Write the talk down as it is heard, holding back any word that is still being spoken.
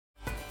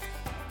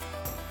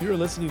You are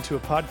listening to a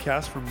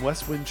podcast from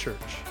Westwind Church.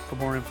 For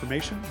more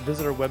information,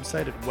 visit our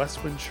website at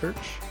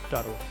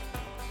westwindchurch.org.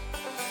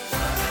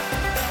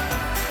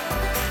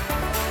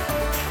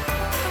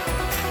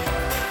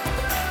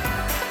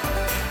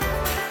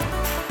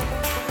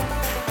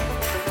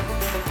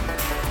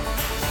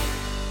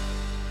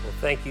 Well,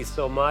 thank you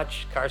so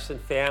much, Carson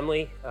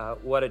family.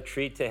 What a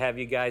treat to have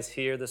you guys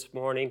here this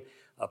morning,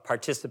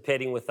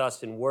 participating with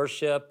us in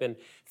worship. And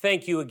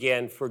thank you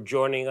again for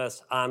joining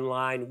us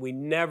online. We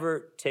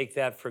never take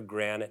that for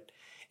granted.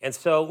 And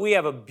so we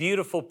have a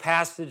beautiful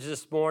passage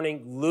this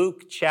morning,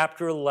 Luke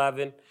chapter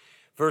 11,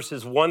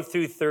 verses 1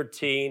 through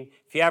 13.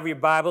 If you have your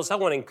Bibles, I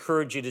want to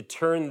encourage you to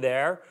turn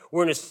there.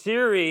 We're in a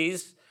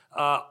series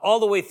all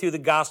the way through the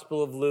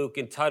Gospel of Luke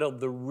entitled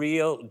The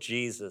Real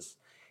Jesus.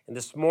 And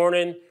this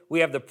morning,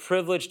 we have the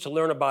privilege to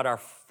learn about our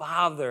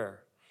Father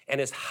and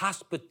his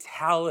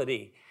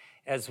hospitality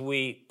as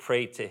we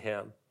pray to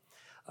him.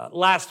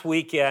 Last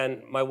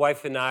weekend, my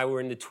wife and I were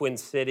in the Twin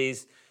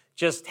Cities,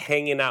 just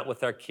hanging out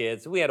with our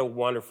kids. We had a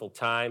wonderful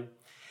time.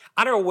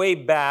 On our way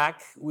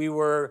back, we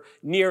were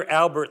near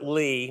Albert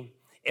Lea,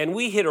 and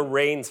we hit a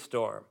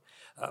rainstorm,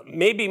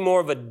 maybe more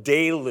of a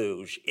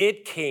deluge.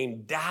 It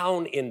came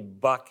down in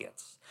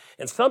buckets.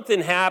 And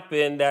something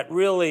happened that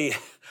really,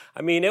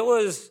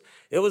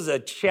 it was a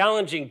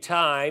challenging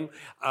time.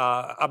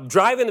 I'm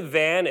driving a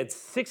van at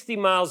 60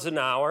 miles an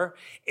hour,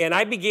 and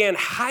I began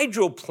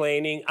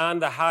hydroplaning on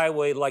the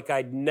highway like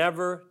I'd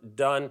never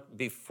done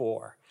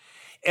before.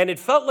 And it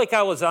felt like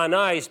I was on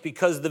ice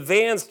because the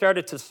van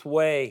started to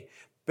sway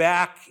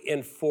back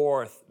and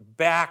forth,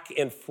 back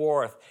and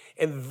forth.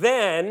 And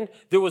then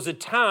there was a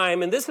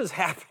time, and this is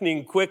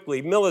happening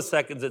quickly,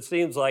 milliseconds it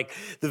seems like,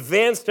 the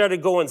van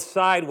started going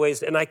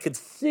sideways, and I could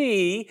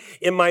see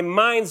in my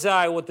mind's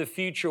eye what the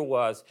future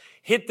was.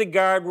 Hit the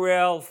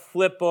guardrail,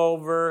 flip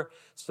over,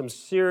 some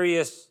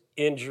serious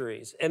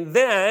injuries. And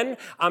then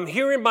I'm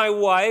hearing my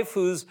wife,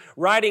 who's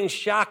riding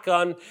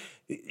shotgun,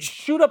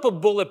 shoot up a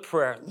bullet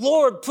prayer.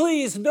 Lord,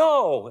 please,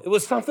 no. It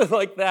was something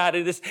like that.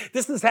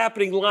 This is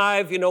happening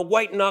live,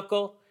 white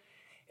knuckle.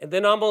 And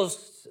then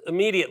almost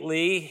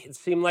immediately, it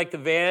seemed like the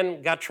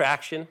van got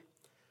traction,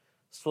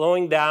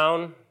 slowing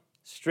down,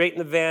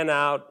 straightened the van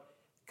out,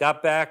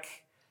 got back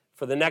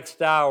for the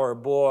next hour.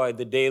 Boy,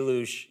 the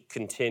deluge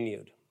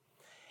continued.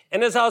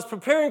 And as I was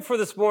preparing for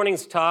this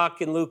morning's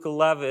talk in Luke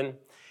 11,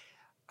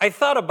 I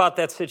thought about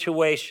that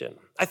situation.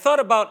 I thought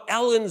about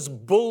Ellen's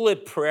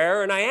bullet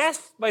prayer, and I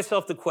asked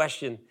myself the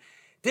question,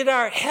 did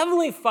our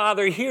Heavenly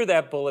Father hear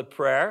that bullet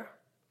prayer?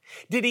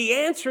 Did he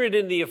answer it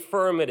in the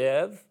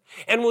affirmative?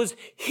 And was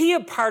he a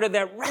part of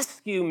that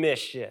rescue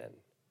mission?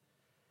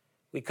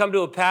 We come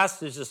to a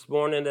passage this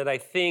morning that I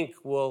think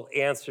will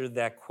answer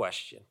that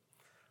question.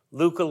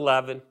 Luke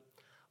 11.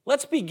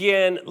 Let's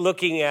begin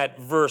looking at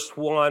verse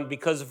 1,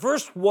 because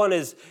verse 1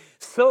 is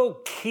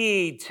so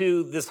key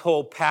to this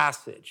whole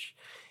passage.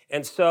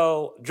 And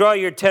so draw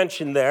your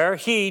attention there.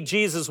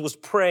 Jesus, was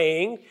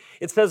praying.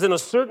 It says in a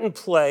certain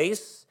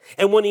place.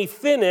 And when he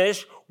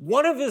finished,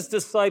 one of his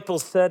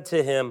disciples said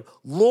to him,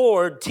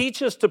 Lord,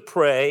 teach us to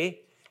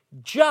pray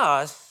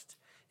just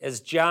as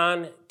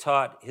John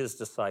taught his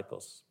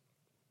disciples.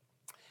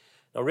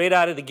 Now, right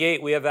out of the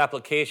gate, we have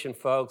application,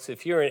 folks.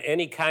 If you're in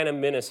any kind of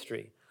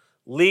ministry,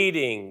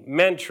 leading,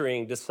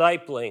 mentoring,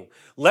 discipling,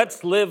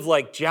 let's live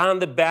like John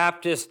the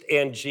Baptist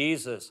and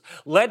Jesus.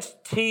 Let's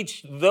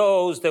teach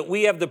those that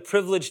we have the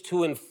privilege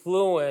to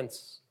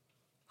influence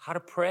how to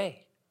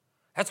pray.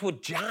 That's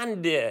what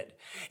John did.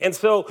 And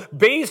so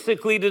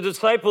basically the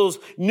disciples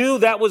knew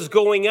that was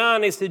going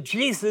on. They said,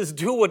 Jesus,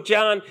 do what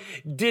John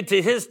did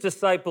to his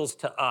disciples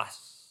to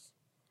us.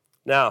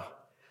 Now,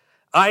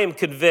 I am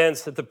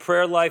convinced that the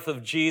prayer life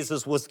of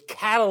Jesus was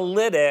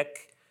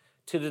catalytic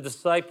to the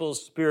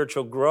disciples'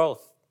 spiritual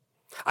growth.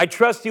 I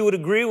trust you would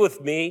agree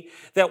with me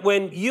that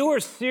when you are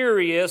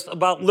serious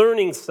about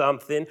learning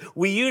something,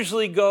 we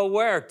usually go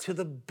where? To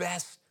the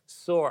best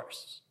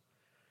source.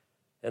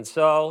 And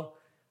so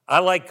I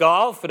like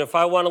golf, and if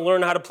I want to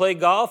learn how to play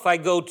golf, I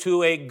go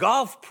to a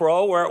golf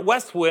pro, or at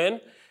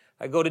Westwind,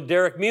 I go to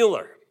Derek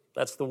Mueller.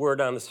 That's the word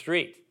on the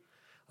street.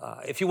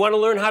 If you want to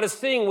learn how to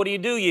sing, what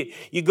do?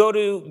 You go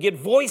to get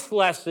voice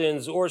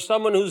lessons or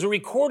someone who's a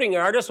recording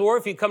artist, or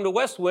if you come to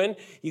Westwind,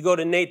 you go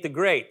to Nate the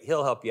Great.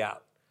 He'll help you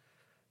out.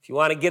 If you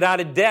want to get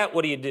out of debt,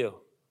 what do?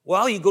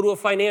 Well, you go to a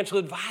financial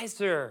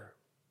advisor.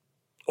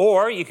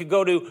 Or you could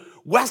go to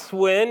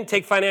Westwind,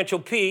 take financial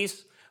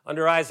peace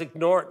under Isaac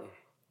Norton.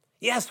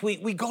 Yes, we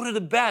go to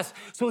the best.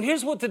 So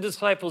here's what the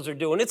disciples are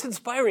doing. It's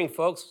inspiring,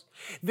 folks.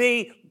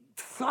 They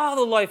saw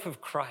the life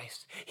of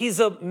Christ. He's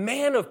a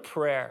man of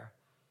prayer.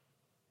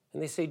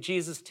 And they say,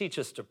 Jesus, teach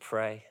us to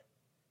pray,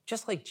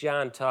 just like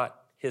John taught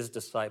his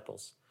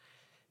disciples.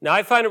 Now,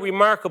 I find it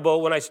remarkable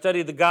when I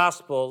study the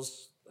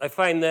Gospels, I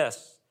find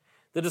this.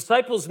 The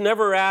disciples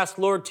never asked,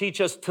 Lord,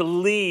 teach us to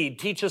lead,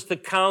 teach us to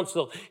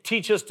counsel,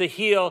 teach us to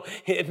heal.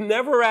 It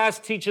never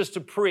asked, teach us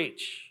to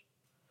preach.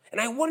 And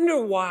I wonder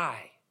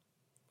why.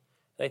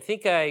 And I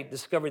think I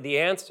discovered the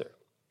answer.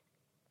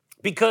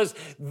 because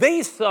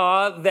they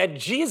saw that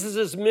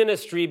Jesus'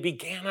 ministry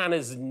began on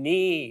his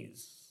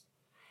knees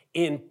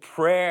in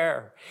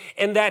prayer,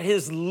 and that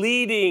his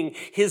leading,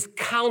 his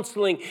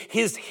counseling,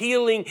 his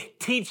healing,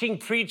 teaching,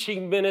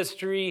 preaching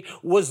ministry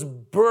was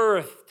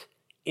birthed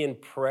in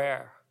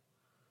prayer.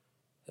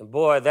 And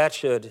boy, that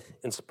should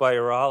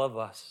inspire all of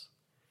us.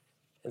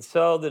 And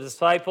so the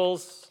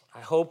disciples,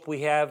 I hope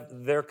we have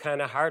their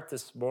kind of heart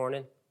this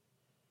morning.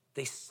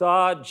 They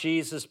saw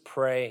Jesus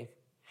praying,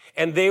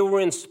 and they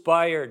were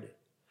inspired.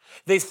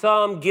 They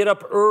saw him get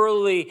up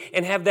early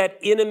and have that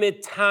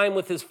intimate time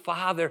with his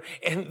Father,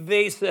 and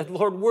they said,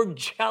 Lord, we're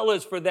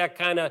jealous for that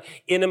kind of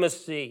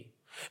intimacy.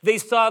 They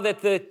saw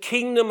that the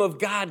kingdom of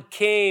God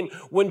came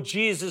when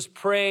Jesus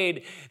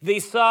prayed. They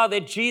saw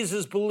that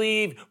Jesus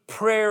believed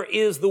prayer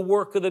is the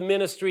work of the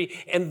ministry,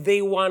 and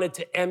they wanted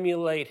to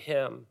emulate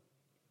him.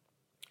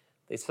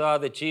 They saw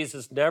that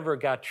Jesus never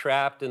got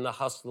trapped in the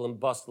hustle and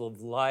bustle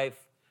of life,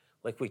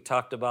 like we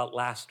talked about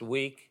last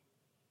week.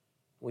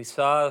 We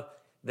saw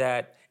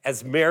that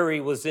as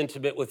Mary was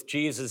intimate with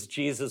Jesus,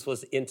 Jesus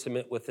was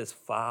intimate with his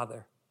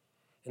Father.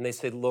 And they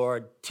said,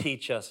 Lord,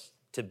 teach us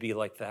to be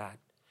like that.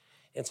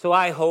 And so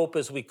I hope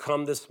as we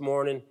come this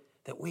morning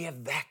that we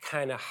have that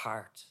kind of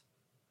heart,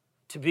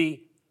 to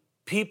be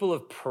people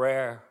of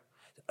prayer.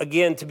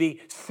 Again, to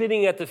be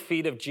sitting at the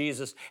feet of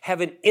Jesus,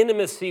 have an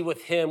intimacy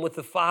with him, with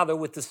the Father,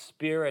 with the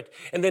Spirit.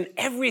 And then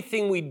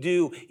everything we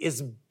do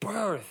is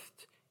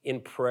birthed in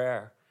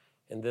prayer.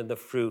 And then the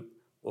fruit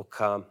will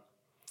come.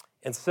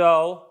 And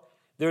so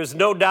there's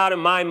no doubt in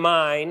my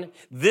mind,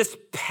 this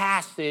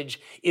passage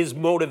is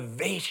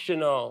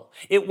motivational.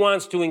 It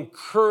wants to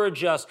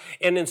encourage us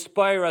and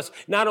inspire us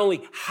not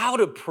only how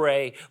to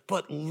pray,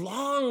 but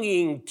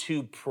longing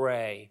to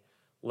pray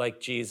like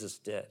Jesus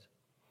did.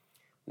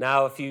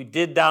 Now, if you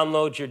did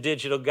download your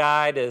digital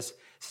guide, as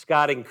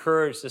Scott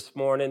encouraged this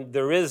morning,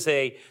 there is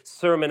a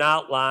sermon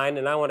outline,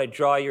 and I want to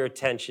draw your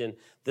attention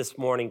this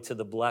morning to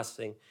the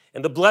blessing.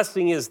 And the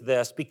blessing is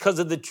this: because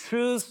of the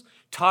truths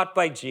taught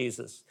by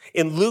Jesus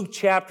in Luke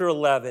chapter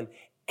 11,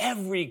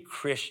 every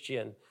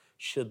Christian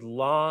should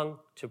long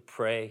to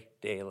pray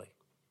daily.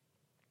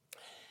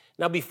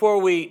 Now, before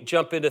we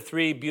jump into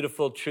three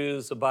beautiful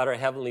truths about our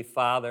Heavenly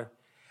Father,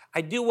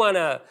 I do want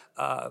to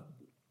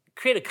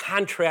create a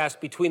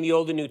contrast between the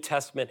Old and New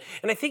Testament.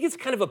 And I think it's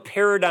kind of a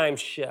paradigm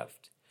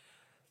shift.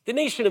 The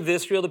nation of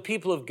Israel, the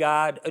people of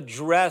God,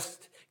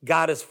 addressed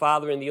God as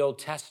Father in the Old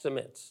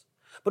Testament.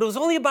 But it was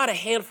only about a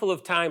handful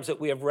of times that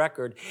we have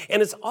record.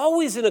 And it's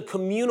always in a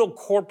communal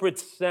corporate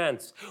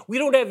sense. We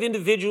don't have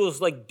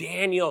individuals like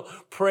Daniel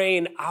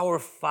praying, Our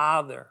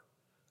Father.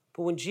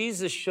 But when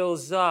Jesus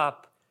shows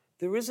up,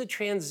 there is a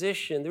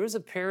transition. There is a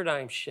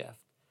paradigm shift.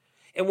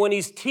 And when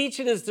he's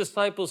teaching his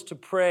disciples to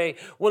pray,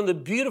 one of the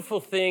beautiful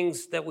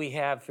things that we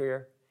have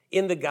here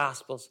in the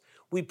Gospels,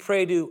 we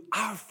pray to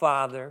our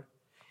Father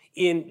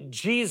in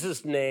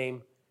Jesus'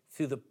 name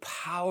through the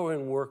power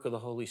and work of the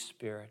Holy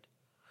Spirit.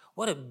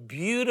 What a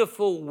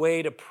beautiful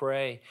way to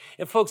pray.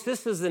 And folks,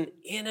 this is an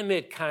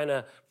intimate kind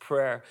of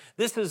prayer.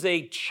 This is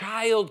a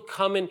child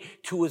coming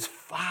to his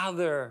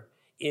Father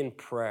in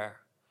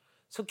prayer.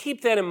 So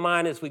keep that in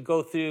mind as we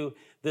go through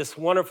this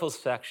wonderful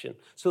section.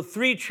 So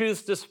 3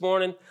 truths this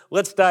morning.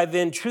 Let's dive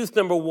in. Truth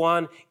number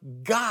 1,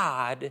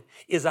 God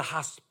is a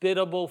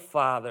hospitable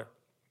Father.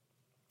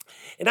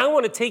 And I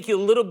want to take you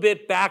a little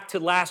bit back to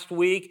last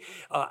week.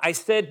 I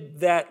said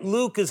that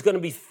Luke is going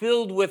to be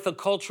filled with a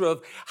culture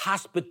of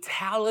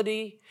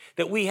hospitality,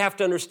 that we have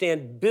to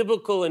understand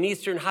biblical and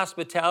Eastern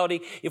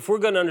hospitality if we're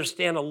going to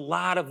understand a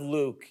lot of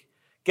Luke.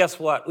 Guess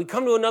what? We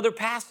come to another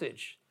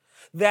passage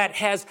that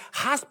has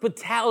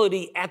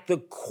hospitality at the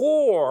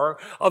core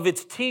of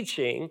its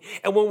teaching.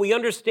 And when we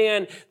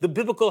understand the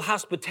biblical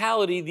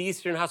hospitality, the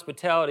Eastern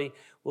hospitality,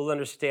 we'll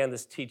understand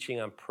this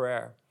teaching on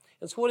prayer.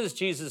 And so what does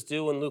Jesus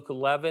do in Luke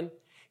 11?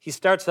 He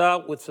starts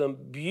out with some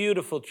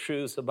beautiful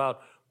truths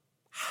about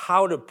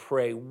how to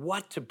pray,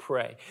 what to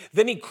pray.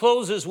 Then he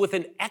closes with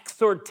an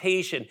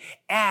exhortation: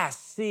 ask,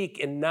 seek,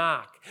 and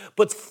knock.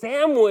 But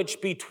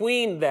sandwiched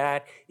between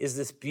that is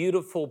this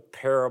beautiful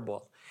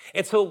parable.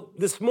 And so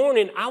this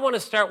morning, I want to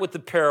start with the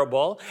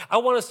parable. I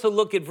want us to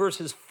look at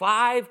verses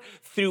 5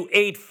 through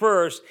 8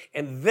 first,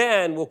 and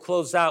then we'll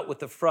close out with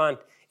the front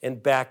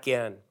and back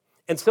end.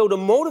 And so to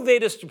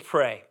motivate us to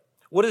pray,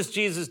 what does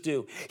Jesus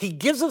do? He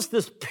gives us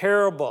this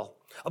parable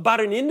about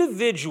an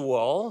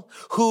individual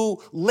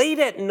who late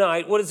at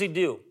night, what does he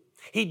do?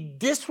 He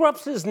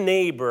disrupts his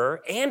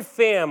neighbor and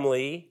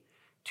family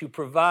to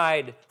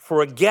provide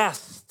for a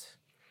guest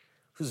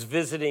who's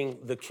visiting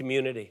the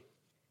community.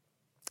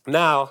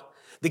 Now,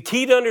 the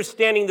key to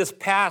understanding this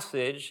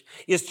passage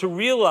is to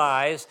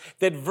realize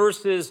that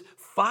verses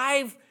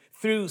 5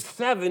 through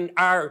 7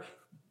 are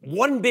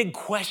one big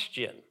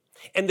question.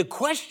 And the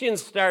question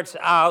starts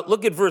out,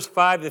 look at verse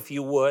 5 if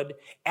you would,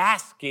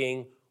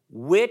 asking,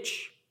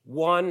 which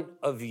one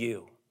of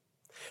you?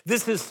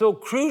 This is so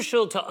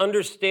crucial to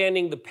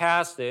understanding the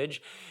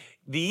passage.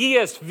 The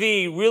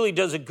ESV really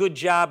does a good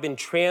job in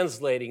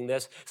translating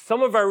this.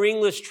 Some of our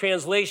English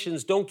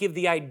translations don't give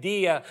the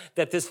idea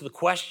that this is the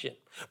question.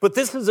 But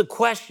this is a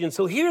question.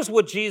 So here's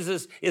what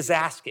Jesus is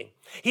asking.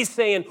 He's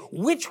saying,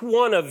 which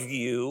one of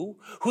you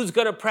who's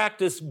going to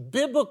practice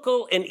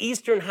biblical and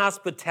Eastern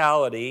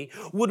hospitality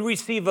would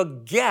receive a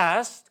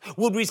guest,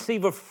 would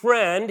receive a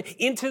friend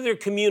into their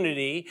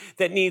community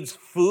that needs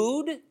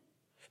food,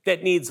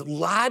 that needs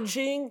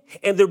lodging,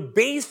 and their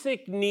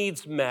basic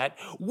needs met?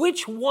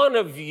 Which one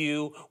of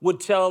you would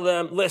tell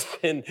them,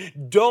 listen,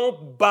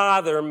 don't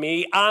bother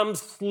me, I'm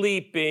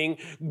sleeping,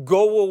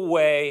 go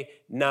away,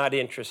 not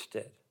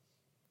interested?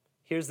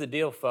 Here's the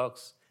deal,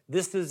 folks.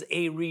 This is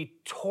a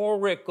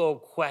rhetorical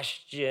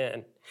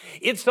question.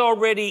 It's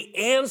already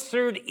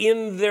answered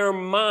in their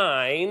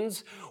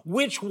minds.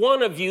 Which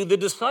one of you, the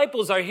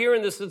disciples are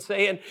hearing this and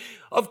saying,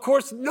 of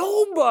course,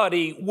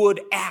 nobody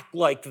would act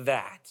like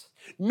that.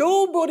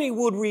 Nobody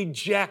would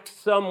reject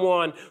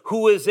someone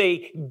who is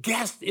a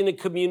guest in a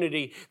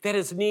community that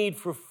has need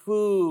for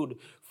food,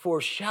 for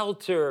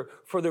shelter,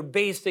 for their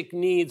basic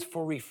needs,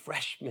 for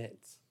refreshment.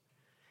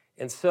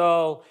 And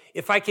so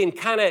if I can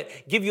kind of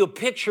give you a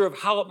picture of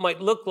how it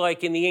might look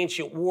like in the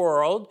ancient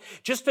world,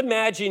 just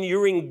imagine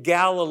you're in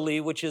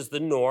Galilee, which is the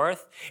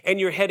north, and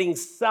you're heading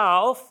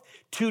south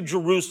to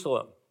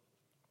Jerusalem.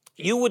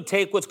 You would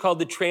take what's called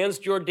the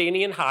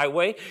Transjordanian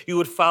Highway. You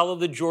would follow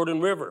the Jordan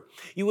River.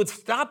 You would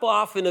stop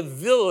off in a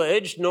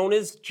village known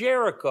as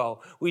Jericho.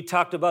 We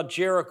talked about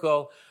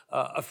Jericho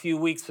a few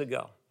weeks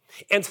ago.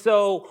 And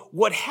so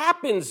what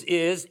happens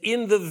is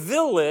in the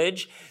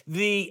village,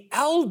 the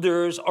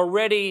elders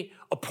already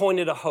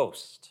appointed a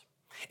host.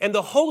 And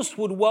the host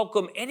would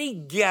welcome any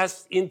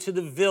guest into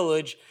the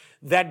village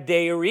that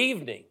day or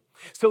evening.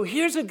 So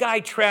here's a guy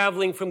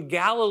traveling from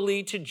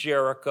Galilee to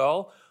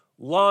Jericho,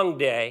 long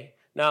day.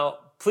 Now,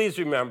 please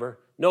remember,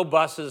 no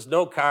buses,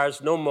 no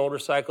cars, no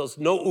motorcycles,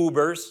 no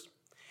Ubers.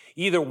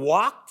 You either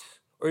walked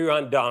or you're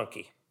on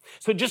donkey.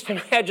 So just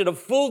imagine a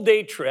full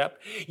day trip.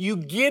 You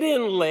get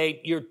in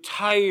late, you're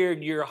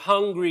tired, you're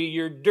hungry,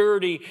 you're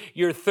dirty,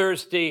 you're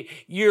thirsty,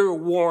 you're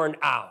worn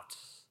out.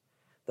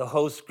 The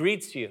host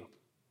greets you.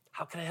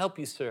 How can I help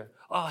you, sir?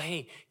 Oh,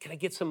 hey, can I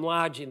get some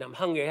lodging? I'm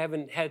hungry. I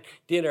haven't had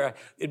dinner.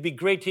 It'd be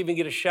great to even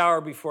get a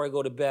shower before I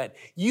go to bed.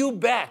 You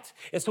bet.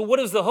 And so what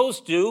does the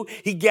host do?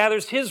 He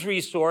gathers his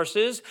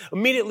resources,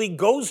 immediately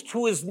goes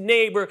to his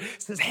neighbor,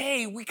 says,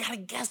 hey, we got a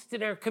guest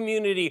in our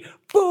community.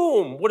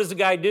 Boom. What does the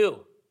guy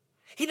do?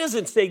 He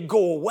doesn't say,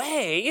 go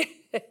away.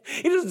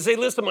 He doesn't say,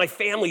 listen, my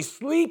family's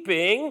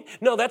sleeping.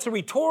 No, that's a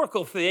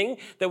rhetorical thing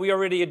that we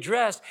already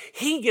addressed.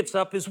 He gets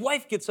up, his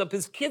wife gets up,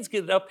 his kids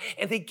get up,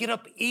 and they get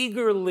up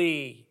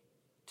eagerly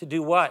to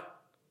do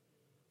what?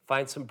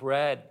 Find some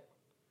bread,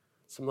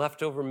 some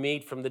leftover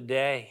meat from the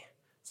day,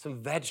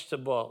 some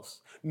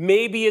vegetables,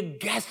 maybe a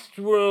guest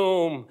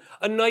room,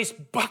 a nice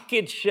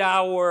bucket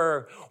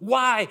shower.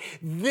 Why?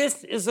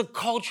 This is a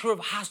culture of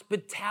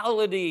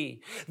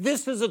hospitality.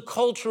 This is a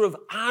culture of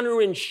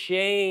honor and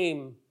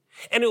shame.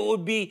 And it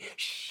would be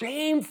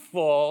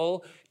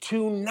shameful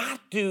to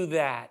not do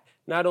that,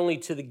 not only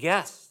to the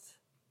guests,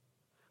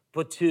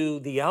 but to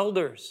the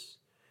elders,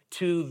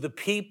 to the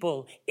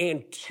people,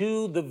 and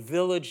to the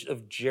village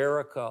of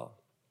Jericho.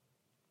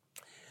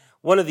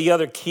 One of the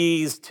other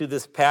keys to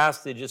this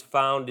passage is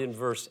found in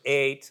verse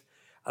 8.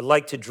 I'd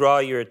like to draw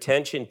your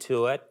attention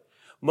to it.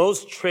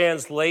 Most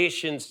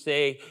translations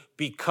say,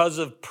 because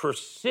of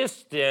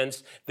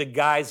persistence, the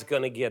guy's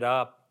going to get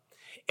up.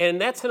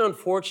 And that's an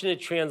unfortunate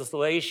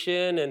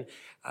translation, and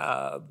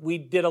we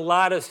did a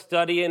lot of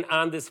studying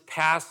on this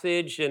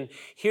passage, and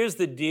here's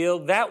the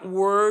deal. That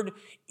word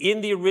in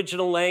the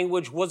original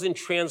language wasn't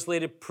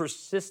translated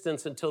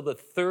persistence until the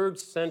 3rd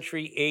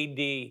century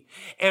AD.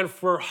 And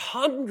for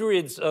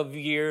hundreds of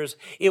years,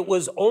 it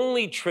was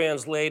only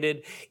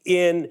translated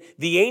in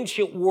the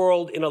ancient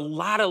world, in a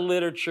lot of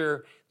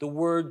literature, the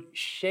word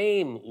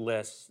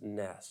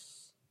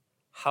shamelessness.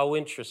 How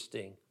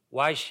interesting.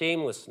 Why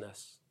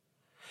shamelessness?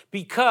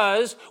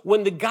 Because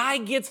when the guy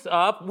gets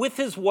up with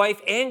his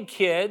wife and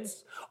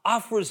kids,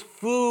 offers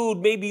food,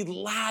 maybe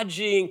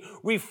lodging,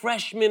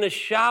 refreshment, a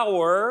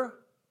shower,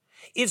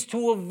 it's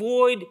to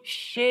avoid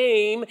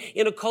shame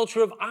in a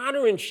culture of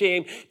honor and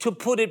shame. To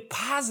put it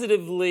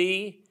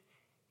positively,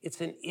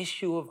 it's an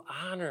issue of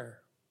honor.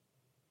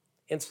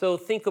 And so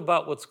think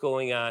about what's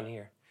going on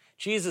here.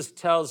 Jesus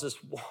tells this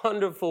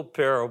wonderful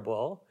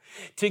parable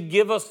to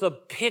give us a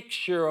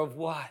picture of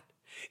what?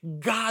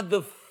 God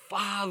the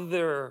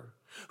Father,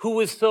 who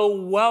is so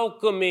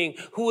welcoming,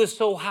 who is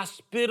so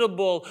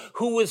hospitable,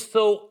 who is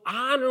so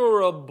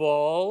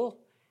honorable.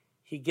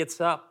 He gets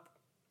up,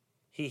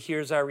 he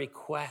hears our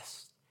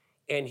request,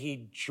 and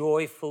he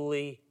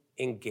joyfully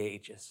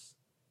engages.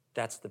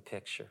 That's the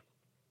picture.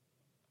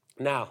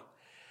 Now,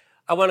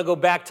 I want to go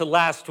back to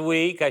last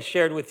week. I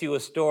shared with you a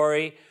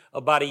story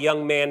about a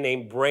young man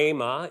named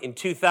Brahma. In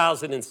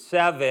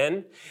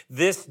 2007,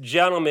 this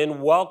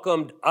gentleman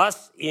welcomed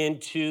us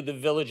into the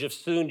village of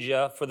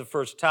Sunja for the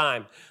first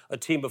time, a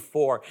team of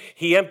 4.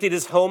 He emptied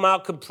his home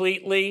out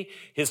completely,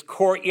 his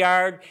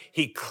courtyard.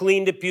 He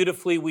cleaned it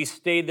beautifully. We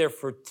stayed there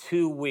for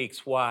 2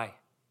 weeks. Why?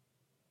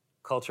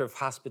 Culture of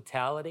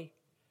hospitality.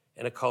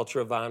 and a culture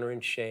of honor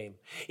and shame.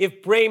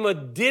 If Brahma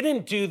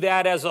didn't do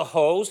that as a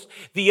host,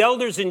 the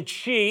elders in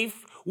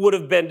chief would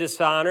have been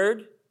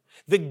dishonored,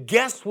 the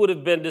guests would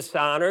have been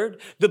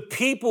dishonored, the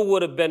people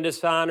would have been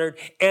dishonored,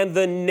 and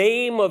the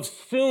name of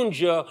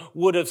Sunja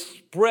would have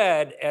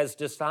spread as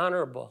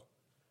dishonorable.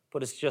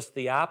 But it's just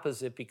the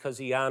opposite because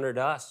he honored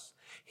us.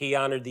 He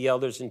honored the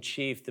elders in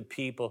chief, the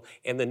people,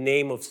 and the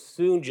name of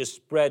Sunja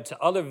spread to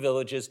other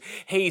villages.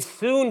 Hey,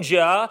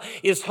 Sunja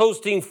is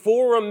hosting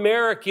 4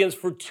 Americans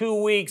for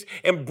 2 weeks,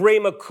 and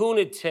Brahma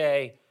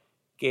Kunite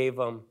gave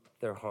them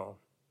their home.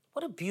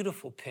 What a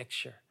beautiful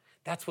picture.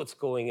 That's what's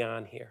going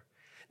on here.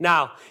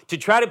 Now, to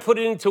try to put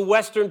it into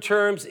Western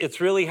terms,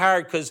 it's really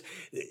hard because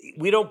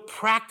we don't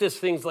practice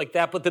things like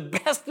that. But the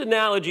best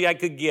analogy I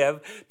could give,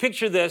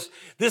 picture this.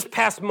 This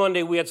past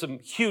Monday, we had some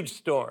huge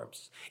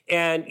storms.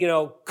 And,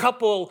 a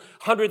couple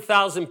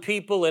 100,000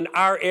 people in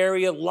our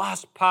area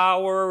lost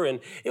power.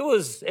 And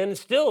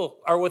still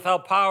are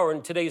without power,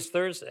 and today's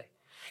Thursday.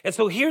 And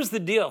so here's the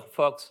deal,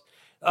 folks.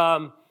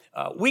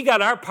 We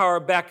got our power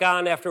back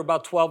on after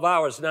about 12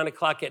 hours, 9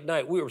 o'clock at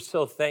night. We were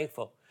so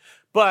thankful.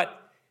 But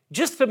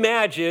just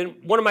imagine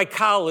one of my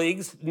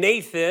colleagues,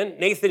 Nathan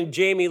and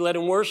Jamie led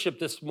in worship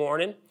this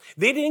morning.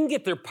 They didn't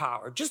get their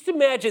power. Just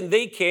imagine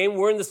they came,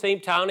 we're in the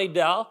same town,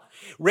 Adele,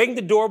 rang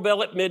the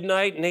doorbell at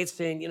midnight, and Nate's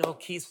saying,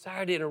 Keith,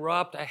 sorry to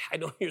interrupt. I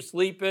know you're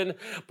sleeping,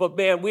 but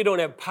man, we don't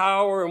have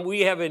power, and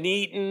we haven't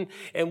eaten,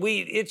 and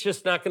it's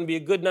just not going to be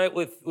a good night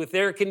with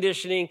air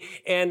conditioning,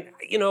 and,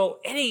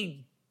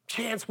 any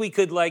chance we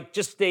could,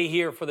 just stay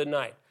here for the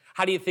night.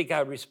 How do you think I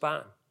would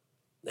respond?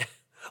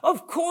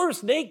 Of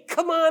course, Nate,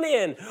 come on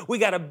in. We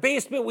got a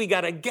basement, we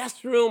got a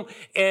guest room,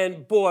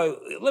 and boy,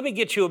 let me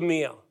get you a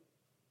meal.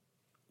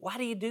 Why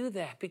do you do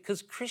that?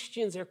 Because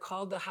Christians are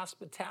called to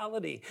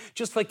hospitality,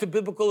 just like the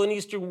biblical and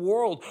Eastern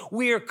world.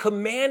 We are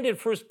commanded,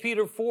 1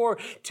 Peter 4,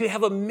 to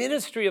have a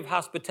ministry of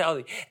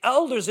hospitality.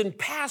 Elders and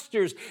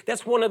pastors,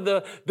 that's one of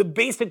the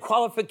basic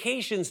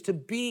qualifications, to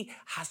be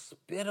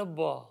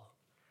hospitable.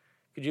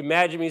 Could you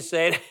imagine me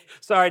saying,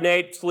 sorry,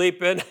 Nate,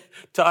 sleeping,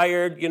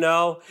 tired,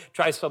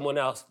 try someone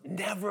else.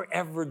 Never,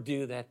 ever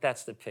do that.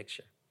 That's the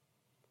picture.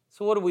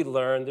 So what do we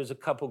learn? There's a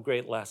couple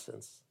great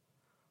lessons.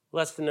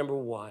 Lesson number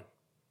 1.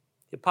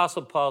 The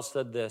Apostle Paul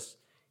said this,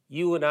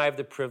 you and I have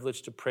the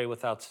privilege to pray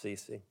without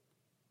ceasing.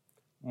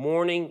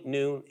 Morning,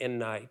 noon, and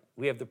night,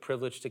 we have the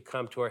privilege to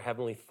come to our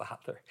Heavenly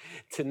Father,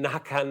 to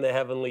knock on the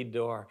heavenly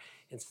door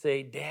and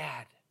say,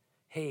 Dad,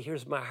 hey,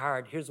 here's my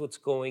heart. Here's what's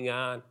going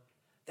on.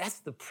 That's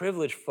the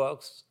privilege,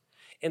 folks.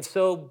 And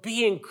so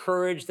be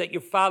encouraged that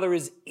your Father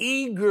is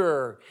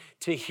eager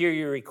to hear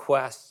your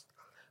requests.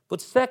 But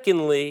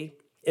secondly,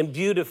 and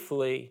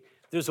beautifully,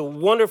 there's a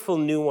wonderful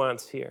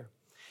nuance here,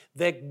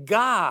 that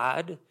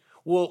God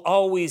will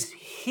always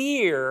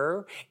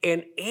hear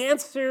and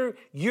answer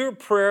your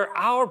prayer,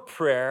 our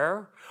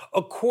prayer,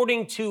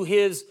 according to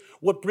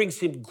what brings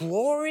him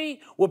glory,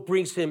 what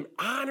brings him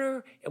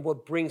honor, and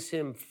what brings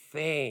him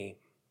fame.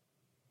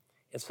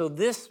 And so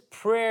this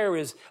prayer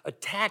is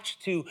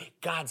attached to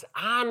God's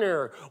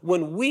honor.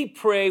 When we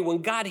pray,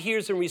 when God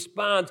hears and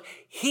responds,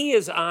 he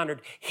is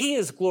honored, he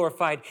is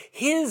glorified,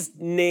 his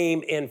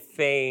name and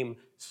fame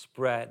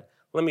spread.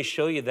 Let me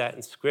show you that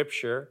in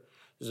Scripture.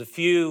 There's a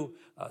few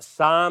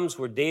Psalms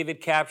where David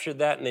captured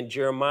that, and then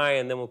Jeremiah,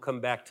 and then we'll come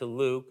back to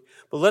Luke.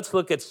 But let's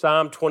look at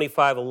Psalm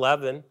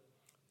 25:11.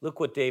 Look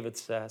what David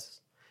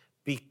says.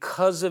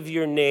 Because of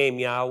your name,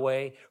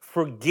 Yahweh,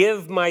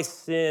 forgive my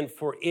sin,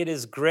 for it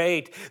is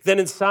great. Then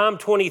in Psalm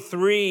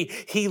 23,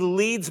 he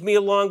leads me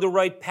along the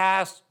right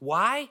path.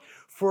 Why?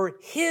 For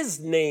his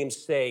name's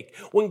sake.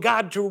 When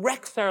God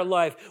directs our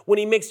life, when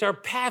he makes our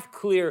path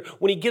clear,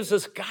 when he gives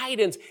us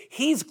guidance,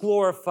 he's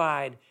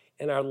glorified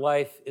and our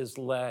life is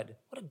led.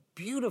 What a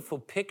beautiful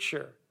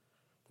picture.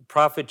 The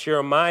prophet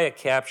Jeremiah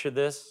captured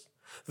this.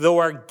 Though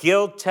our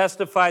guilt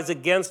testifies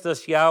against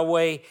us,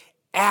 Yahweh,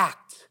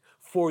 act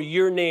for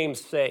your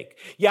name's sake.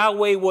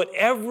 Yahweh,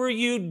 whatever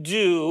you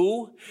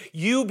do,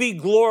 you be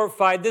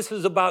glorified. This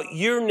is about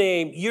your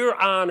name, your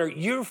honor,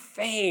 your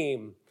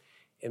fame.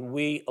 And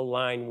we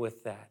align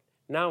with that.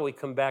 Now we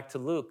come back to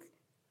Luke.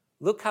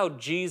 Look how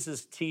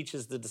Jesus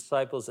teaches the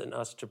disciples and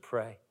us to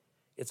pray.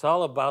 It's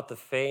all about the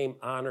fame,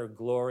 honor,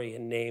 glory,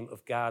 and name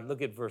of God.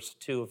 Look at verse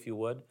 2, if you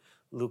would.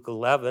 Luke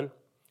 11.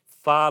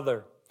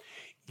 Father,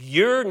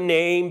 your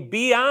name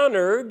be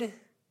honored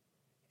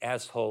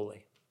as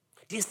holy.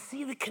 Do you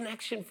see the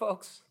connection,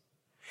 folks?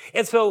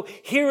 And so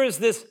here is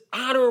this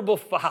honorable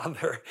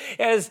Father.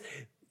 As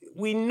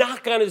we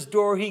knock on his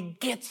door, he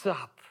gets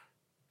up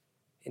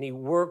and he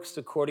works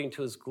according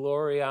to his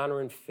glory,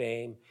 honor, and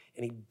fame,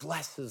 and he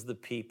blesses the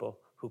people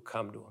who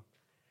come to him.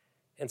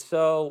 And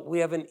so we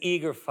have an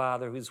eager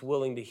Father who's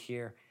willing to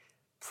hear.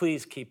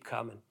 Please keep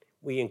coming.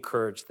 We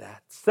encourage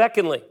that.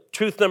 Secondly,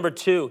 truth number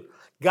 2,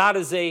 God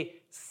is a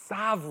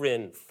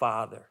sovereign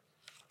Father.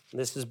 And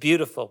this is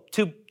beautiful.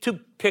 Two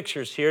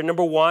pictures here.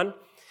 Number 1,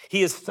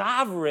 he is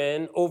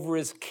sovereign over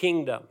his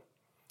kingdom.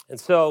 And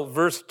so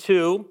verse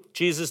 2,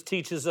 Jesus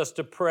teaches us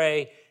to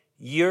pray,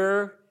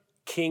 your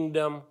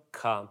kingdom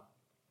come.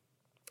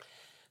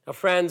 Now,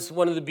 friends,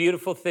 one of the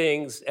beautiful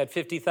things at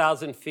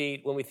 50,000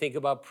 feet when we think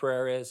about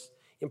prayer is,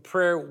 in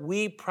prayer,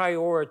 we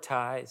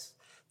prioritize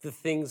the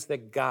things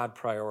that God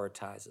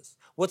prioritizes.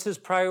 What's his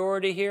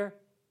priority here?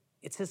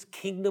 It's his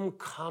kingdom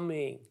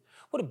coming.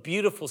 What a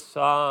beautiful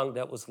song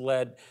that was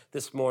led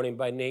this morning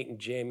by Nate and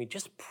Jamie.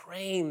 Just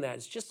praying that.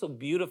 It's just so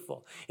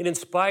beautiful. It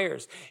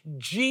inspires.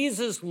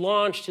 Jesus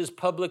launched his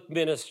public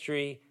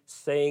ministry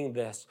saying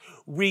this: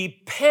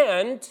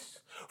 repent,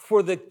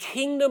 for the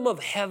kingdom of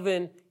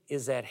heaven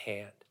is at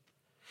hand.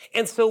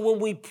 And so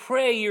when we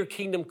pray, your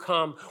kingdom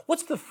come,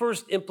 what's the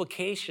first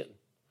implication?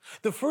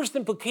 The first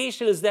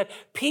implication is that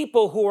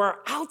people who are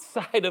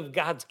outside of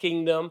God's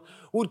kingdom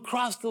would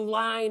cross the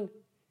line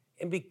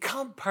and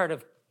become part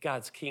of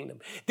God's kingdom.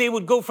 They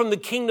would go from the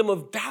kingdom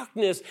of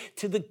darkness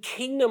to the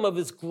kingdom of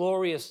his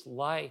glorious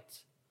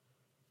light.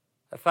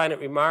 I find it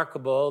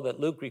remarkable that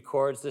Luke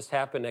records this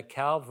happened at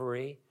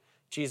Calvary.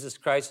 Jesus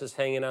Christ is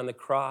hanging on the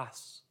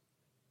cross.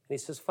 And he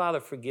says,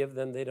 Father, forgive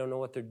them. They don't know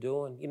what they're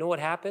doing. You know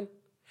what happened?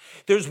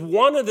 There's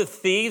one of the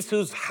thieves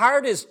whose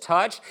heart is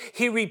touched.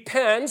 He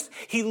repents.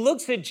 He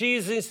looks at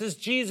Jesus and says,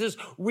 Jesus,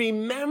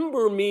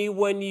 remember me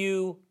when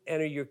you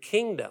enter your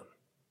kingdom.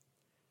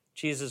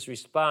 Jesus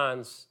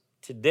responds,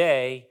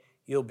 today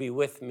you'll be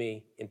with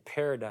me in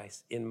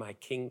paradise in my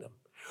kingdom.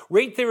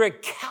 Right there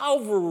at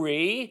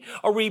Calvary,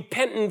 a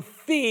repentant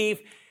thief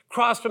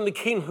crossed from the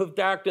kingdom of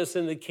darkness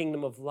into the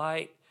kingdom of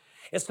light.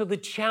 And so the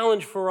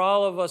challenge for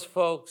all of us,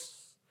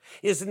 folks,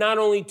 is not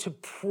only to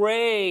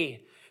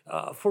pray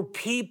for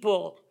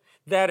people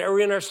that are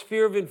in our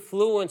sphere of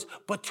influence,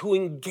 but to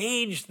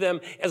engage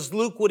them, as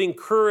Luke would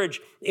encourage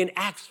in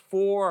Acts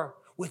 4,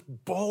 with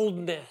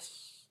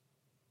boldness,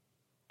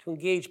 to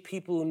engage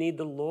people who need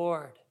the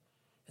Lord.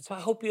 And so I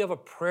hope you have a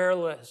prayer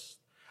list.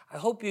 I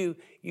hope you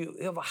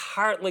have a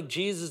heart like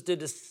Jesus did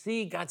to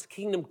see God's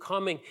kingdom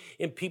coming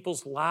in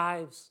people's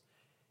lives.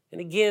 And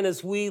again,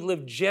 as we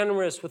live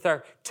generous with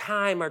our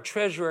time, our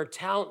treasure, our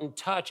talent, and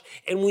touch,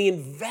 and we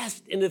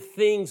invest in the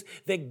things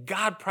that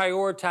God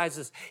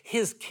prioritizes,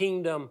 his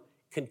kingdom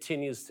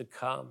continues to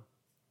come.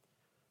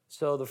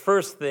 So the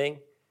first thing,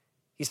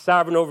 he's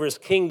sovereign over his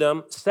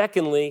kingdom.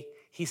 Secondly,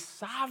 he's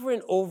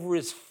sovereign over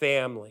his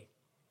family.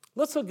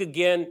 Let's look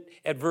again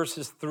at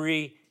verses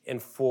 3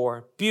 and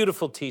 4.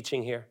 Beautiful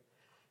teaching here.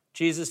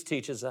 Jesus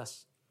teaches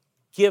us,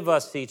 give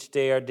us each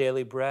day our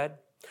daily bread.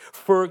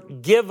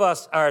 Forgive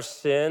us our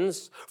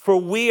sins, for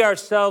we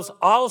ourselves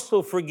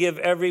also forgive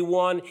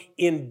everyone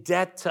in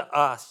debt to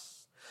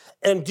us.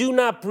 And do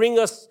not bring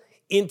us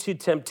into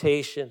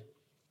temptation.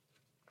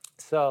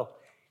 So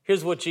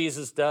here's what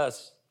Jesus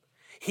does.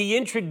 He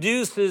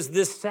introduces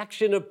this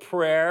section of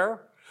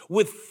prayer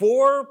with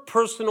 4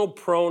 personal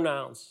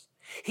pronouns.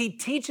 He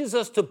teaches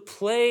us to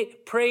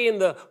pray in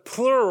the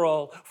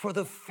plural for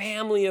the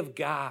family of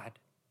God.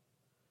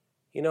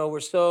 You know, we're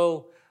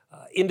so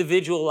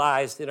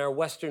individualized in our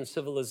Western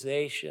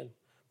civilization.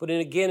 But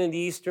again, in the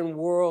Eastern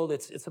world,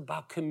 it's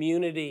about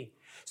community.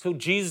 So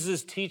Jesus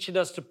is teaching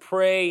us to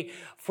pray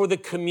for the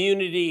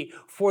community,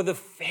 for the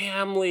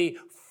family,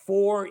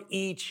 for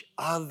each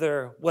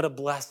other. What a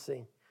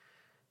blessing.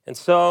 And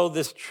so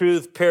this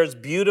truth pairs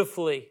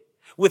beautifully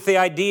with the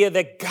idea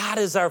that God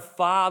is our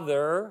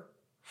Father,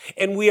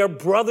 and we are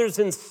brothers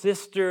and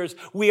sisters.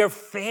 We are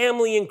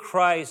family in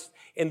Christ.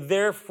 And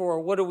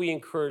therefore, what are we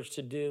encouraged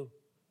to do?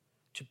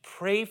 To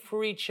pray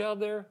for each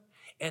other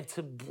and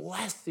to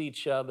bless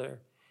each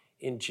other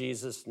in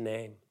Jesus'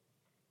 name.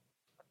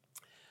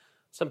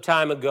 Some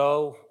time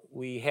ago,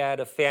 we had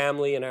a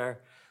family in our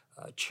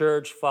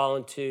church fall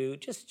into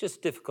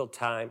just difficult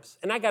times.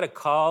 And I got a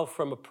call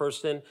from a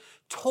person,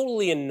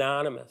 totally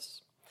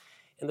anonymous.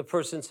 And the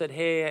person said,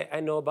 hey, I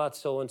know about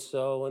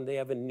so-and-so, and they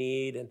have a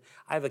need, and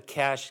I have a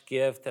cash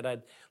gift that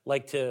I'd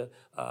like to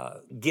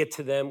get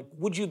to them.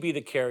 Would you be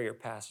the carrier,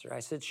 Pastor? I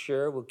said,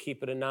 sure, we'll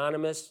keep it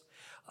anonymous.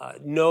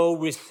 No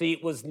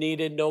receipt was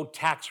needed, no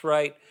tax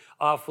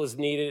write-off was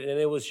needed, and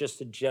it was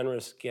just a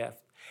generous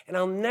gift. And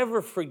I'll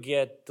never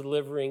forget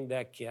delivering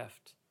that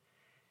gift.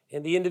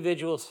 And the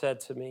individual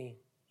said to me,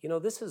 you know,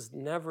 this has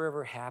never,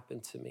 ever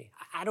happened to me.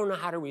 I don't know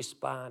how to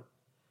respond.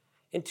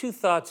 And 2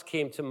 thoughts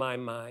came to my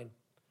mind.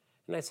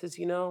 And I says,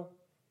 you know,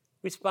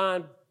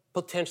 respond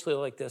potentially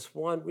like this.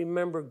 1,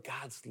 remember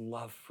God's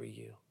love for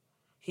you.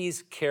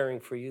 He's caring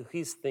for you.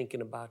 He's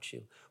thinking about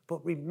you.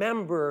 But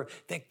remember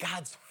that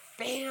God's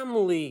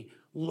family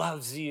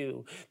loves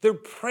you. They're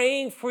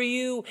praying for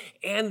you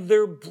and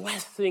they're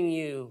blessing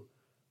you.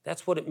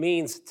 That's what it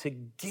means to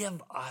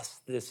give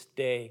us this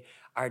day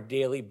our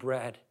daily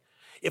bread.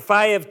 If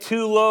I have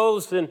 2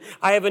 loaves and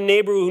I have a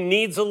neighbor who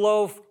needs a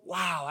loaf,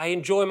 wow, I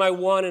enjoy my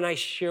one and I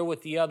share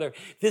with the other.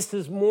 This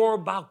is more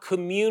about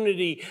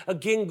community.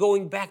 Again,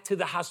 going back to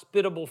the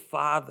hospitable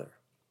Father.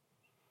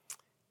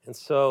 And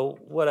so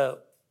what a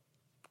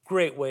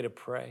great way to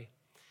pray.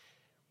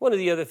 One of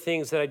the other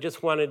things that I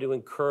just wanted to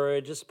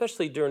encourage,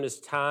 especially during this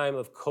time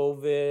of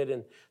COVID,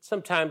 and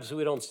sometimes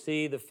we don't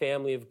see the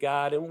family of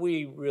God, and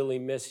we really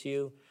miss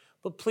you.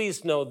 But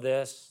please know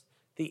this,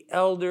 the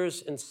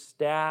elders and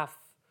staff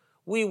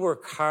We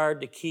work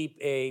hard to keep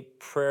a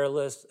prayer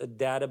list, a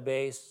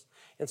database.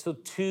 And so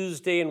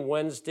Tuesday and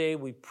Wednesday,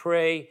 we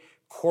pray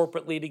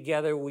corporately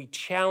together. We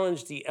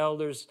challenge the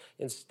elders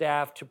and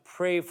staff to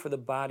pray for the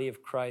body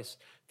of Christ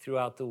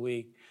throughout the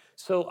week.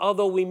 So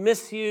although we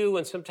miss you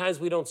and sometimes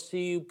we don't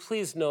see you,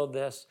 please know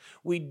this.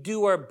 We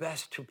do our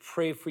best to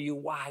pray for you.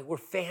 Why? We're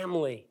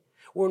family.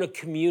 We're in a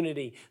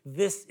community.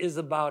 This is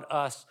about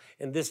us,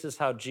 and this is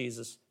how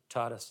Jesus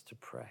taught us to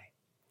pray.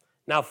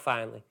 Now,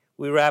 finally,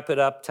 we wrap it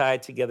up,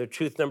 tied together.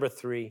 Truth number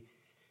 3,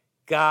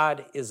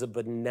 God is a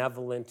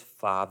benevolent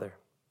Father.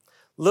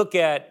 Look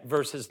at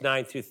verses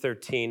 9 through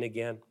 13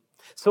 again.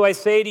 So I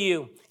say to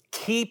you,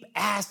 keep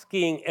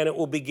asking and it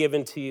will be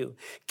given to you.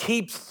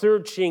 Keep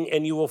searching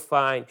and you will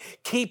find.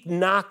 Keep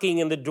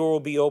knocking and the door will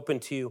be open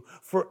to you.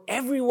 For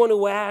everyone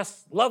who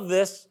asks, love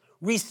this,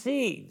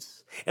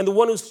 receives. And the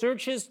one who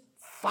searches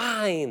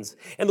finds.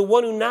 And the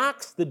one who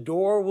knocks, the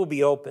door will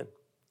be open.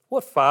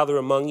 What father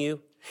among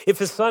you, if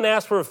his son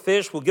asks for a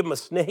fish, will give him a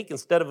snake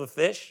instead of a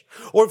fish?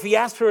 Or if he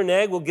asks for an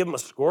egg, will give him a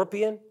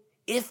scorpion?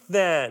 If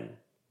then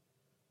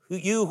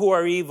you who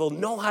are evil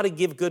know how to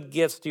give good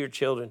gifts to your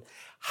children,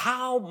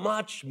 how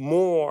much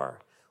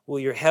more will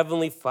your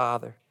heavenly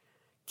Father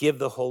give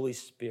the Holy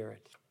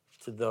Spirit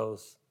to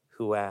those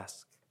who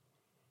ask?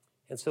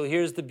 And so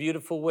here's the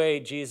beautiful way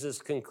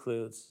Jesus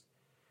concludes.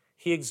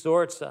 He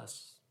exhorts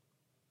us,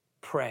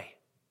 pray.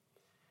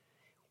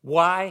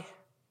 Why?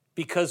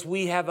 Because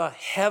we have a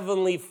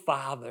heavenly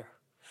Father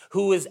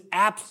who is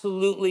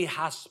absolutely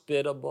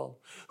hospitable,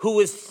 who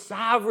is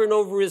sovereign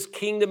over his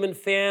kingdom and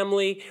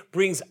family,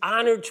 brings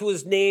honor to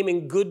his name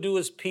and good to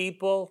his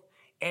people,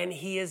 and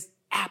he is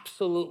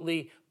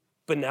absolutely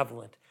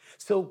benevolent.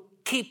 So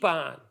keep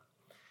on.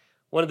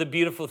 One of the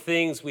beautiful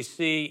things we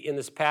see in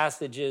this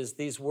passage is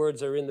these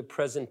words are in the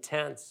present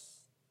tense.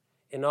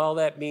 And all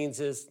that means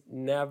is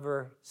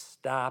never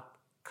stop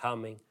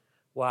coming.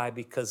 Why?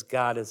 Because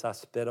God is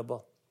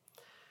hospitable.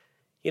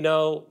 You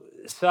know,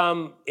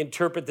 some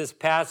interpret this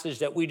passage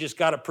that we just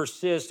got to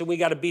persist and we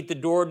got to beat the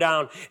door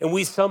down and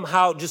we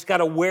somehow just got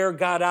to wear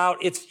God out.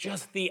 It's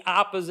just the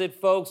opposite,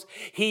 folks.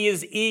 He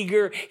is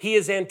eager. He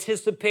is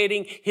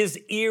anticipating. His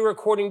ear,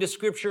 according to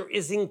Scripture,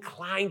 is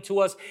inclined to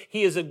us.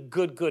 He is a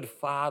good, good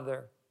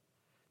Father.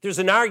 There's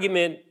an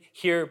argument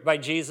here by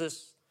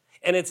Jesus,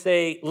 and it's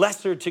a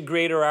lesser to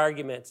greater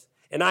argument.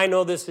 And I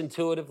know this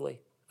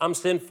intuitively. I'm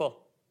sinful,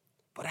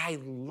 but I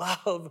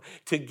love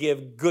to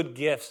give good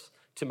gifts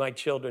to my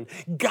children.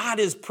 God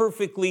is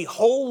perfectly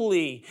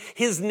holy.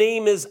 His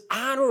name is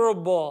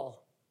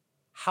honorable.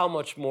 How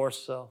much more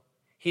so?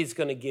 He's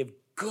going to give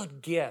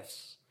good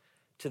gifts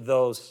to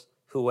those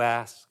who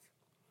ask.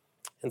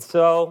 And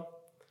so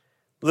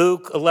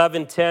Luke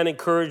 11:10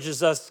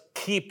 encourages us,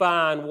 keep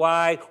on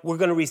why we're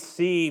going to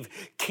receive.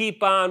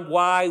 Keep on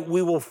why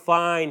we will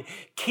find.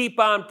 Keep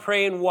on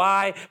praying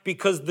why?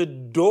 Because the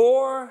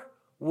door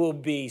will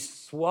be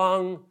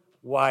swung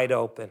wide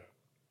open.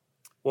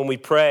 When we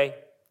pray,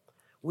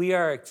 we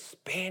are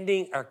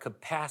expanding our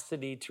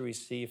capacity to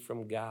receive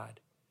from God.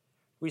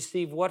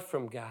 Receive what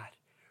from God?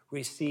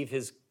 Receive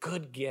his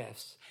good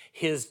gifts,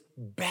 his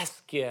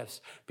best gifts,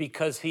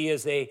 because he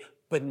is a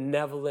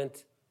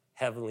benevolent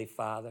heavenly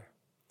Father.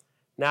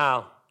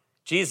 Now,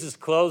 Jesus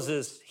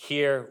closes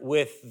here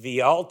with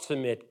the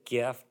ultimate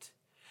gift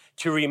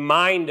to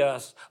remind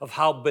us of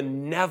how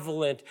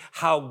benevolent,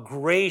 how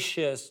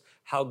gracious,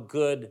 how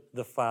good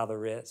the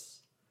Father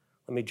is.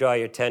 Let me draw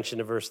your attention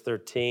to verse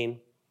 13.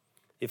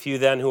 If you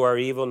then who are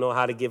evil know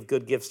how to give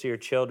good gifts to your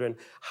children,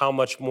 how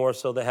much more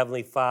so the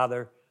Heavenly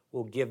Father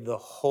will give the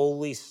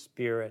Holy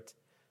Spirit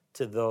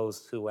to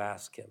those who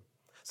ask him.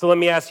 So let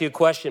me ask you a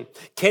question.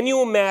 Can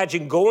you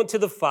imagine going to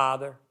the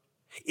Father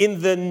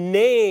in the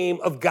name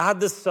of God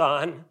the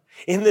Son,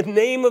 in the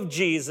name of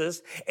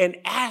Jesus, and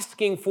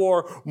asking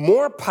for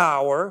more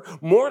power,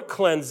 more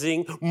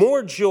cleansing,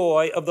 more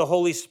joy of the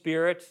Holy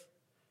Spirit,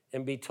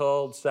 and be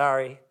told,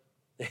 sorry,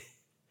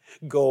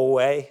 go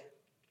away?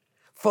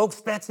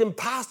 Folks, that's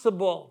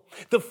impossible.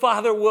 The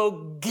Father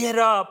will get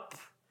up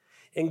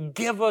and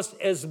give us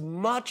as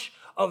much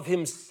of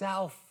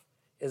himself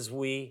as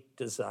we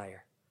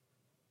desire.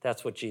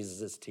 That's what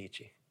Jesus is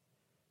teaching.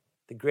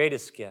 The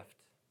greatest gift,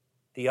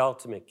 the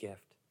ultimate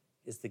gift,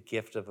 is the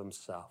gift of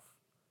himself,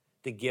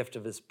 the gift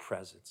of his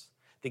presence,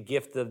 the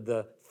gift of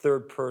the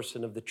third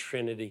person of the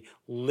Trinity,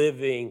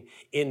 living,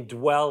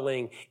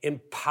 indwelling,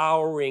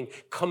 empowering,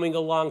 coming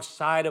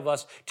alongside of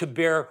us to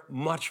bear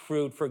much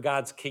fruit for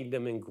God's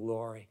kingdom and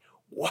glory.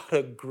 What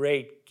a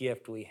great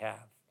gift we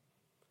have.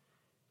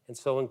 And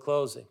so in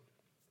closing,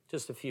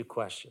 just a few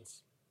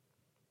questions.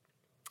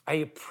 Are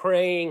you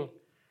praying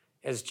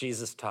as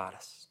Jesus taught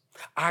us?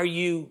 Are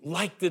you,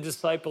 like the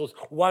disciples,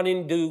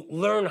 wanting to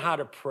learn how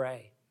to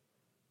pray?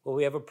 Well,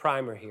 we have a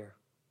primer here.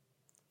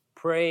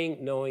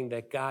 Praying knowing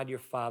that God, your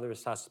Father,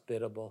 is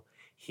hospitable.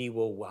 He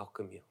will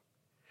welcome you.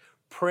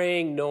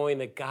 Praying knowing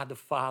that God the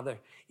Father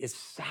is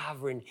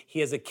sovereign. He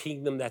has a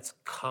kingdom that's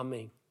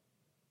coming.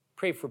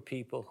 Pray for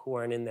people who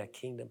aren't in that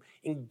kingdom.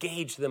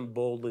 Engage them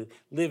boldly.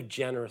 Live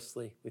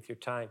generously with your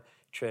time,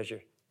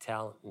 treasure,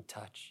 talent, and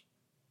touch.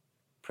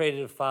 Pray pray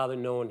to the Father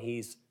knowing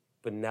he's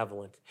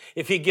benevolent.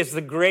 If he gives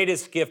the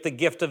greatest gift, the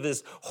gift of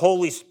his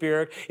Holy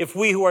Spirit, if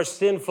we who are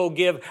sinful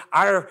give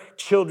our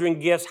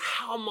children gifts,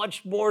 how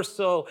much more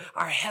so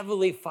our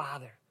Heavenly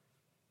Father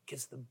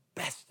gives the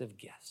best of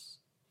gifts.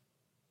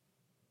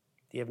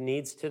 Do you have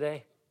needs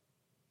today?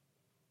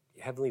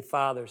 Your Heavenly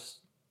Father's,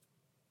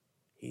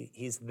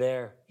 he's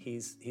there.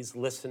 He's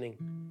listening.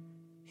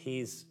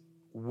 He's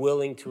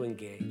willing to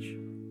engage.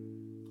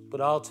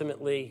 But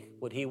ultimately,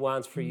 what he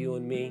wants for you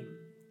and me,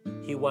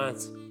 he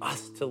wants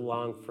us to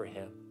long for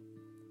him.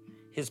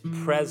 His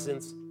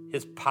presence,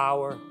 his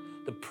power,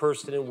 the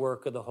person and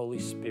work of the Holy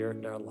Spirit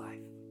in our life.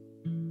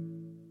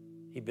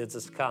 He bids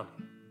us come.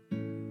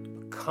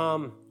 But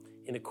come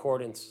in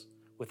accordance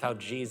with how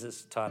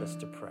Jesus taught us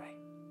to pray.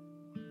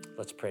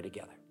 Let's pray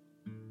together.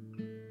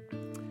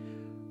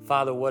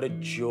 Father, what a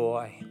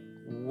joy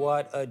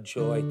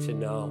to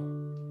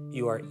know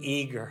you are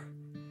eager.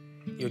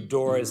 Your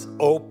door is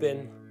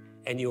open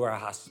and you are a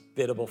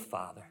hospitable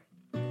Father.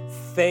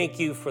 Thank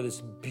you for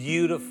this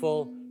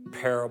beautiful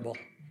parable.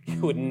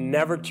 You would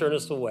never turn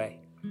us away.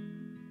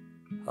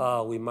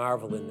 Oh, we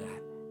marvel in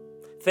that.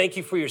 Thank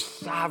you for your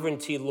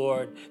sovereignty,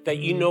 Lord, that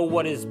you know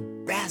what is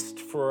best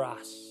for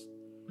us.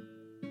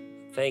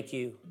 Thank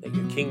you that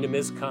your kingdom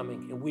is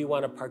coming, and we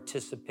want to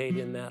participate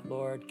in that,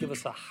 Lord. Give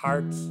us a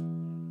heart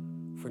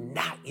for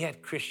not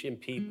yet Christian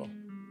people.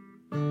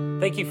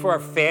 Thank you for our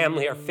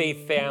family, our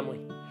faith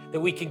family, that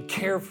we can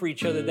care for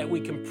each other, that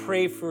we can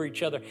pray for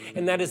each other,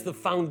 and that is the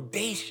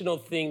foundational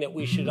thing that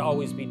we should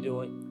always be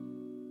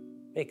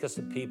doing. Make us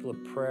a people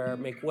of prayer.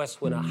 Make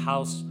Westwind a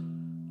house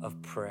of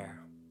prayer.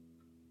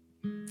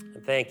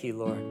 And thank you,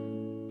 Lord,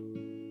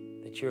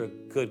 that you're a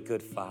good,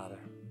 good Father.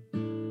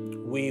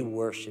 We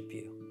worship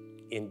you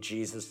in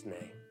Jesus'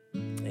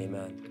 name.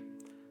 Amen.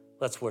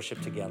 Let's worship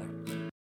together.